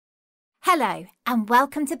Hello and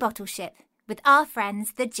welcome to Bottleship with our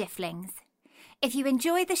friends the Jifflings. If you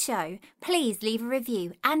enjoy the show, please leave a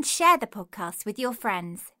review and share the podcast with your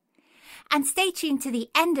friends. And stay tuned to the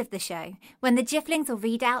end of the show when the Jifflings will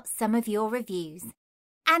read out some of your reviews.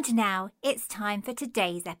 And now it's time for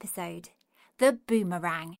today's episode, The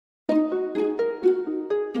Boomerang.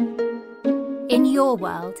 In your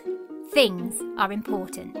world, things are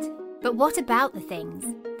important. But what about the things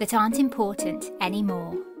that aren't important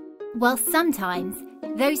anymore? Well, sometimes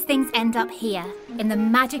those things end up here in the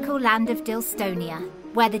magical land of Dilstonia,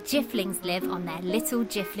 where the Jifflings live on their little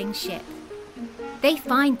Jiffling ship. They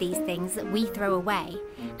find these things that we throw away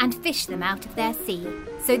and fish them out of their sea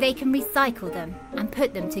so they can recycle them and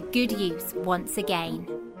put them to good use once again.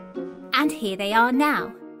 And here they are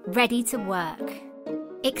now, ready to work.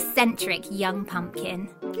 Eccentric young pumpkin.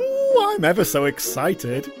 Oh, I'm ever so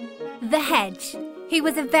excited. The Hedge, who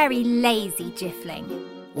was a very lazy Jiffling.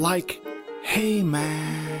 Like, hey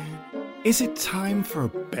man, is it time for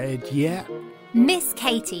bed yet? Miss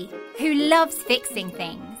Katie, who loves fixing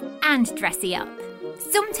things and dressing up.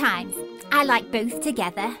 Sometimes I like both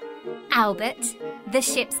together. Albert, the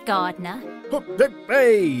ship's gardener.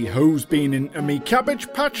 Hey, who's been into me cabbage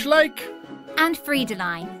patch like? And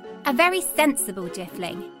Friedeline, a very sensible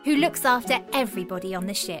Jiffling who looks after everybody on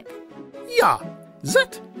the ship. Yeah,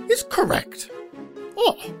 that is correct.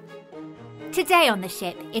 Oh. Today on the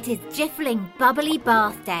ship, it is Jiffling Bubbly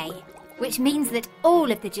Bath Day, which means that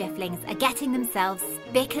all of the Jifflings are getting themselves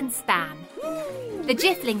spick and span. The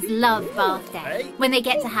Jifflings love Bath Day, when they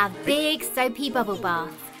get to have big soapy bubble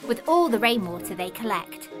baths with all the rainwater they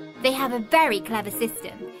collect. They have a very clever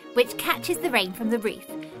system which catches the rain from the roof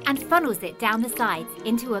and funnels it down the sides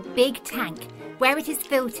into a big tank where it is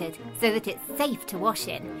filtered so that it's safe to wash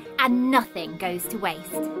in and nothing goes to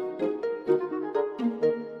waste.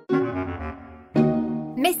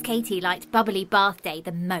 Miss Katie liked Bubbly Bath Day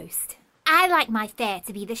the most. I like my fare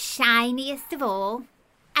to be the shiniest of all.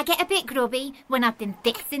 I get a bit grubby when I've been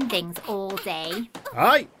fixing things all day.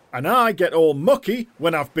 Aye, and I get all mucky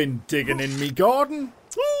when I've been digging in me garden.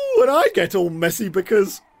 Ooh, and I get all messy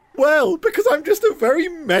because I'm just a very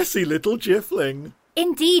messy little Jiffling.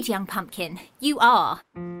 Indeed, young pumpkin, you are.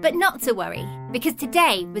 But not to worry, because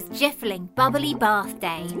today was Jiffling Bubbly Bath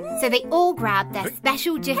Day. So they all grabbed their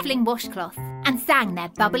special Jiffling washcloth and sang their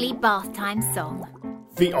bubbly bath time song.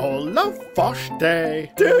 We all love wash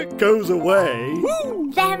day. Dirt goes away. Woo!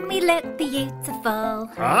 Then we look beautiful.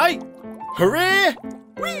 Aye! Hooray!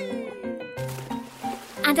 Whee!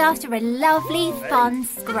 And after a lovely, fun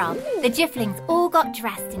scrub, the Jifflings all got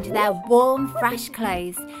dressed into their warm, fresh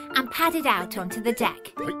clothes and padded out onto the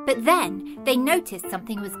deck. But then they noticed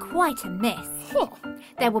something was quite amiss.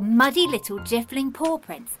 There were muddy little Jiffling paw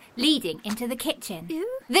prints leading into the kitchen.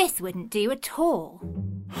 This wouldn't do at all.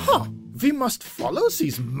 We must follow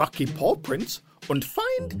these mucky paw prints and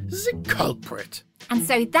find the culprit. And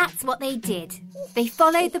so that's what they did. They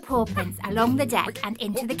followed the paw prints along the deck and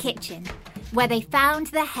into the kitchen, where they found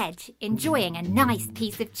the Hedge enjoying a nice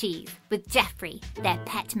piece of cheese with Geoffrey, their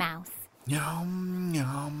pet mouse. Yum,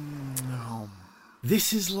 yum, yum.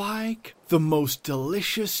 This is like the most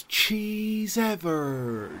delicious cheese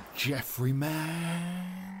ever, Geoffrey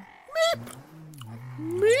man. Meep!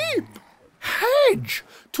 Meep! Hedge,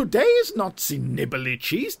 today is not the nibbly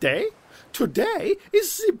cheese day. Today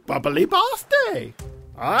is the bubbly bath day.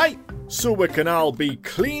 Aye, so we can all be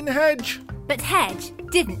clean, Hedge. But Hedge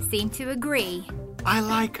didn't seem to agree.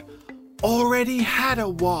 I already had a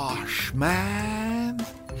wash, man.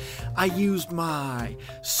 I used my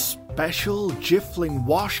special Jiffling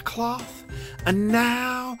washcloth, and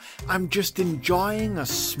now I'm just enjoying a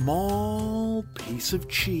small piece of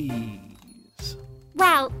cheese.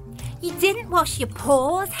 Well, you didn't wash your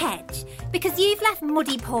paws, Hedge, because you've left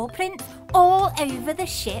muddy paw prints all over the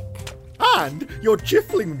ship. And your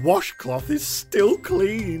Jiffling washcloth is still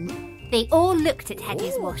clean. They all looked at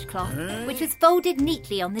Hedge's washcloth, which was folded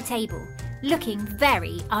neatly on the table, looking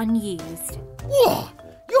very unused. Whoa,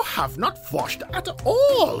 you have not washed at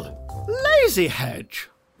all. Lazy Hedge.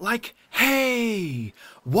 Hey,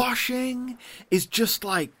 washing is just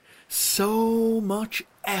so much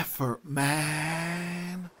effort,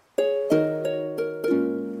 man.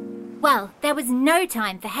 Well, there was no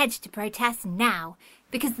time for Hedge to protest now,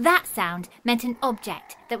 because that sound meant an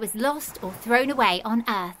object that was lost or thrown away on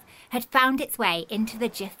Earth had found its way into the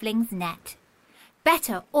Jiffling's net.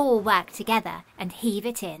 Better all work together and heave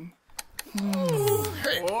it in.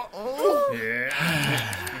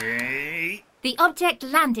 The object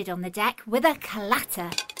landed on the deck with a clatter.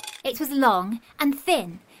 It was long and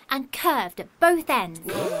thin and curved at both ends.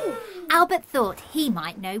 Albert thought he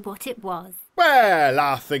might know what it was. Well,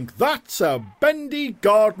 I think that's a bendy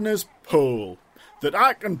gardener's pole that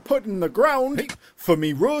I can put in the ground for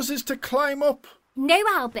me roses to climb up. No,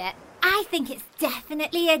 Albert, I think it's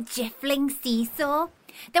definitely a jiffling seesaw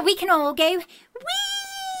that we can all go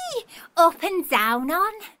whee up and down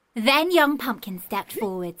on. Then young Pumpkin stepped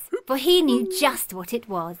forwards, for he knew just what it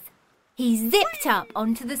was. He zipped up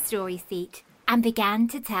onto the story seat and began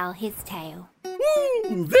to tell his tale.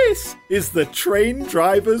 This is the train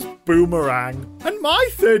driver's boomerang, and my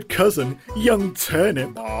third cousin, young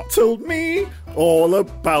Turnip, told me all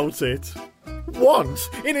about it. Once,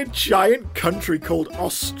 in a giant country called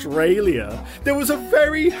Australia, there was a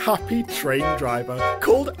very happy train driver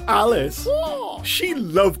called Alice. She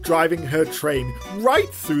loved driving her train right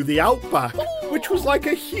through the outback, which was like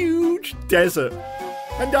a huge desert.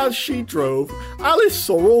 And as she drove, Alice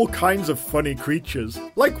saw all kinds of funny creatures,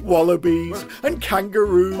 like wallabies and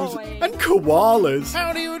kangaroos and koalas.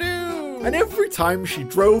 How do you do? And every time she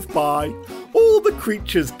drove by, all the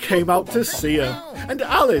creatures came out to see her, and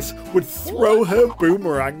Alice would throw her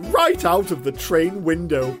boomerang right out of the train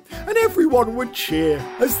window, and everyone would cheer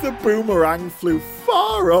as the boomerang flew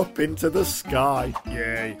far up into the sky.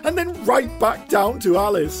 Yay! And then right back down to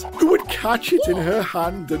Alice, who would catch it in her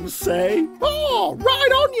hand and say, "Oh,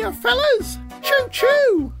 right on you, fellas!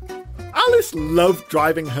 Choo-choo!" Alice loved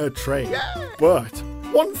driving her train, but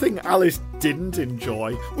one thing Alice didn't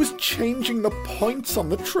enjoy was changing the points on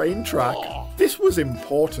the train track. This was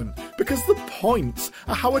important because the points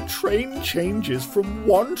are how a train changes from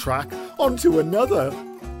one track onto another.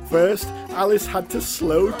 First, Alice had to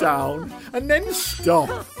slow down and then stop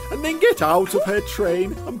and then get out of her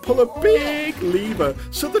train and pull a big lever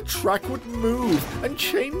so the track would move and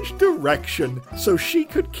change direction so she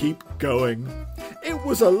could keep going. It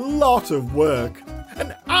was a lot of work,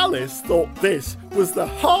 and Alice thought this was the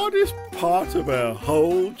hardest part of her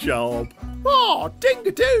whole job. "Oh,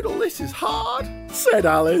 ding-a-doodle, this is hard," said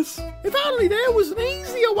Alice. "If only there was an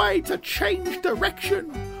easier way to change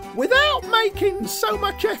direction without making so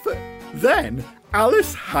much effort." Then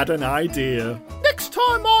Alice had an idea. "Next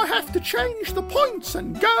time I have to change the points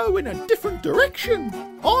and go in a different direction,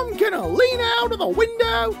 I'm gonna lean out of the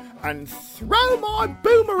window and throw my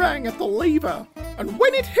boomerang at the lever. And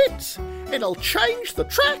when it hits, it'll change the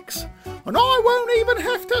tracks and I won't even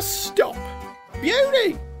have to stop.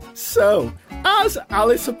 Beauty!" So, as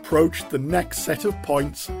Alice approached the next set of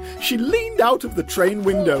points, she leaned out of the train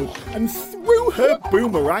window and threw her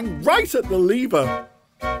boomerang right at the lever.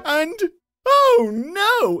 And, oh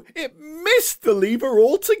no, it missed the lever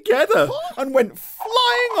altogether and went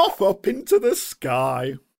flying off up into the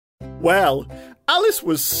sky. Well, Alice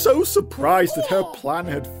was so surprised that her plan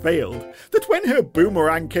had failed that when her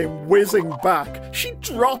boomerang came whizzing back, she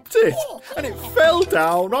dropped it and it fell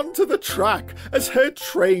down onto the track as her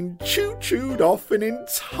train choo-chooed off in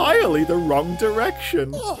entirely the wrong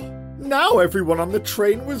direction. Now everyone on the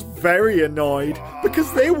train was very annoyed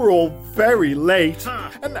because they were all very late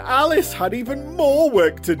and Alice had even more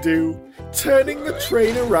work to do, turning the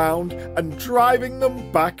train around and driving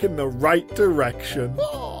them back in the right direction.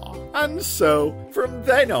 And so, from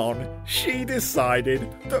then on, she decided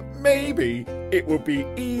that maybe it would be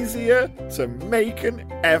easier to make an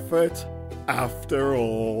effort after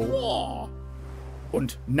all.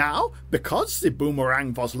 And now, because the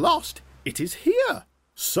boomerang was lost, it is here.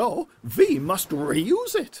 So, we must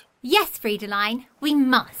reuse it. Yes, Friedeline, we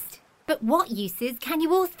must. But what uses can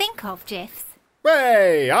you all think of, Jiffs?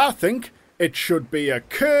 Hey, I think it should be a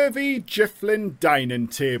curvy Jifflin dining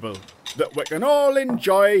table that we can all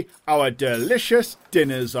enjoy our delicious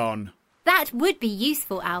dinners on. That would be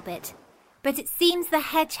useful, Albert. But it seems the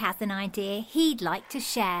hedge has an idea he'd like to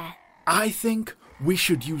share. I think we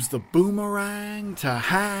should use the boomerang to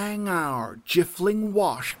hang our Jiffling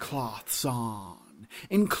washcloths on,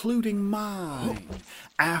 including mine,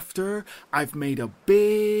 after I've made a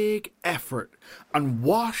big effort and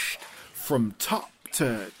washed from top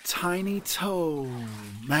to tiny toe,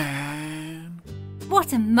 man.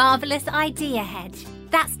 What a marvellous idea, Hedge.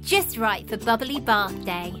 That's just right for Bubbly Bath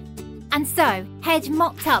Day. And so, Hedge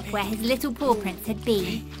mopped up where his little paw prints had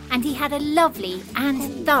been, and he had a lovely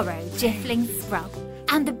and thorough Jiffling scrub.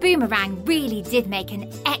 And the boomerang really did make an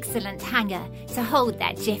excellent hanger to hold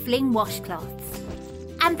their Jiffling washcloths.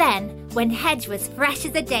 And then, when Hedge was fresh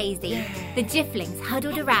as a daisy, the Jifflings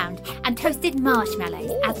huddled around and toasted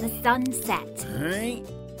marshmallows as the sun set.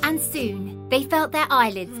 And soon, they felt their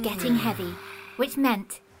eyelids getting heavy, which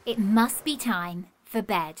meant it must be time for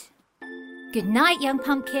bed. Good night, young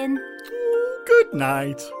pumpkin. Good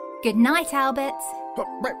night. Good night, Albert.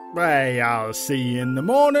 Hey, I'll see you in the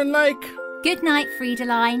morning, like. Good night,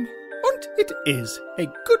 Friedeline. And it is a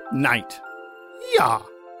good night Yeah.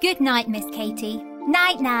 Good night, Miss Katie.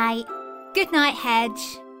 Night-night. Good night,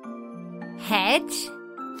 Hedge. Hedge?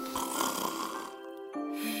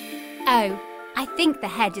 Oh, I think the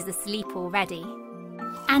hedge is asleep already.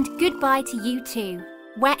 And goodbye to you too,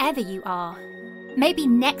 wherever you are. Maybe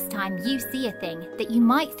next time you see a thing that you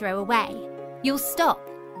might throw away, you'll stop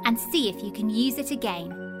and see if you can use it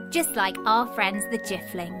again, just like our friends the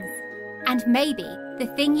Jifflings. And maybe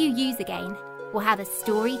the thing you use again will have a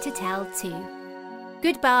story to tell too.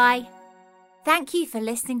 Goodbye. Thank you for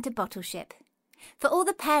listening to Bottleship. For all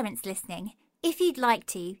the parents listening, if you'd like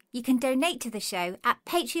to, you can donate to the show at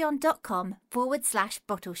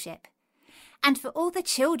patreon.com/Bottleship. And for all the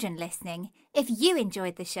children listening, if you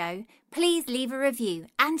enjoyed the show, please leave a review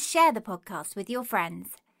and share the podcast with your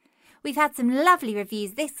friends. We've had some lovely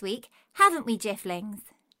reviews this week, haven't we, Jifflings?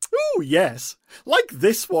 Oh, yes. Like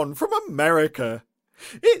this one from America.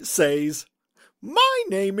 It says, "My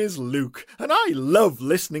name is Luke, and I love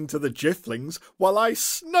listening to the Jifflings while I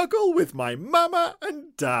snuggle with my mama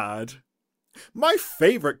and dad. My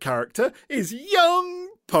favourite character is Young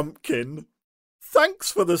Pumpkin.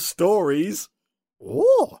 Thanks for the stories."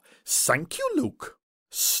 Oh, thank you, Luke.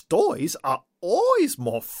 Stories are always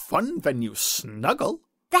more fun when you snuggle.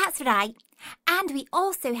 That's right. And we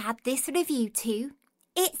also had this review too.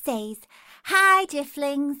 It says, "Hi,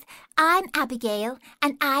 Jifflings. I'm Abigail,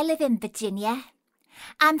 and I live in Virginia.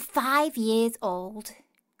 I'm 5 years old.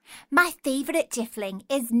 My favourite Jiffling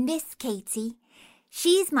is Miss Katie.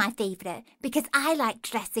 She's my favourite because I like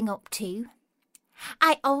dressing up too.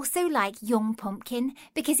 I also like Young Pumpkin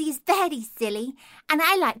because he's very silly and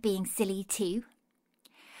I like being silly too.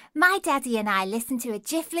 My daddy and I listen to a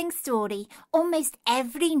Jiffling story almost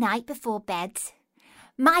every night before bed.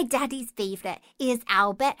 My daddy's favourite is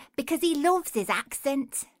Albert because he loves his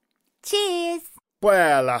accent. Cheers!"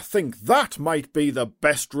 Well, I think that might be the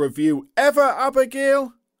best review ever,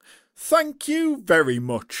 Abigail. Thank you very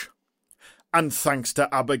much. And thanks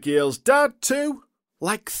to Abigail's dad too.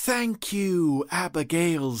 Like, thank you,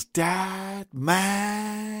 Abigail's dad,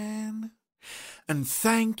 man. And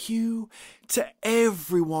thank you to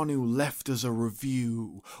everyone who left us a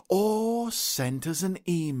review or sent us an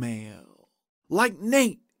email. Like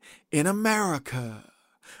Nate in America,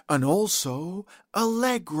 and also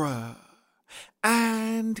Allegra,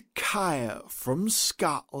 and Kaya from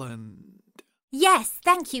Scotland. Yes,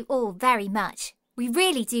 thank you all very much. We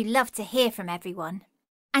really do love to hear from everyone.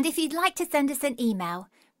 And if you'd like to send us an email,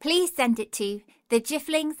 please send it to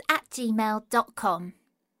thejifflings@gmail.com.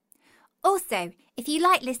 Also, if you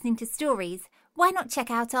like listening to stories, why not check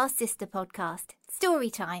out our sister podcast,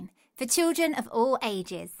 Storytime, for children of all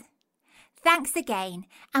ages. Thanks again,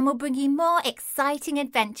 and we'll bring you more exciting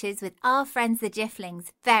adventures with our friends the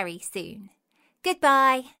Jifflings very soon.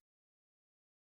 Goodbye.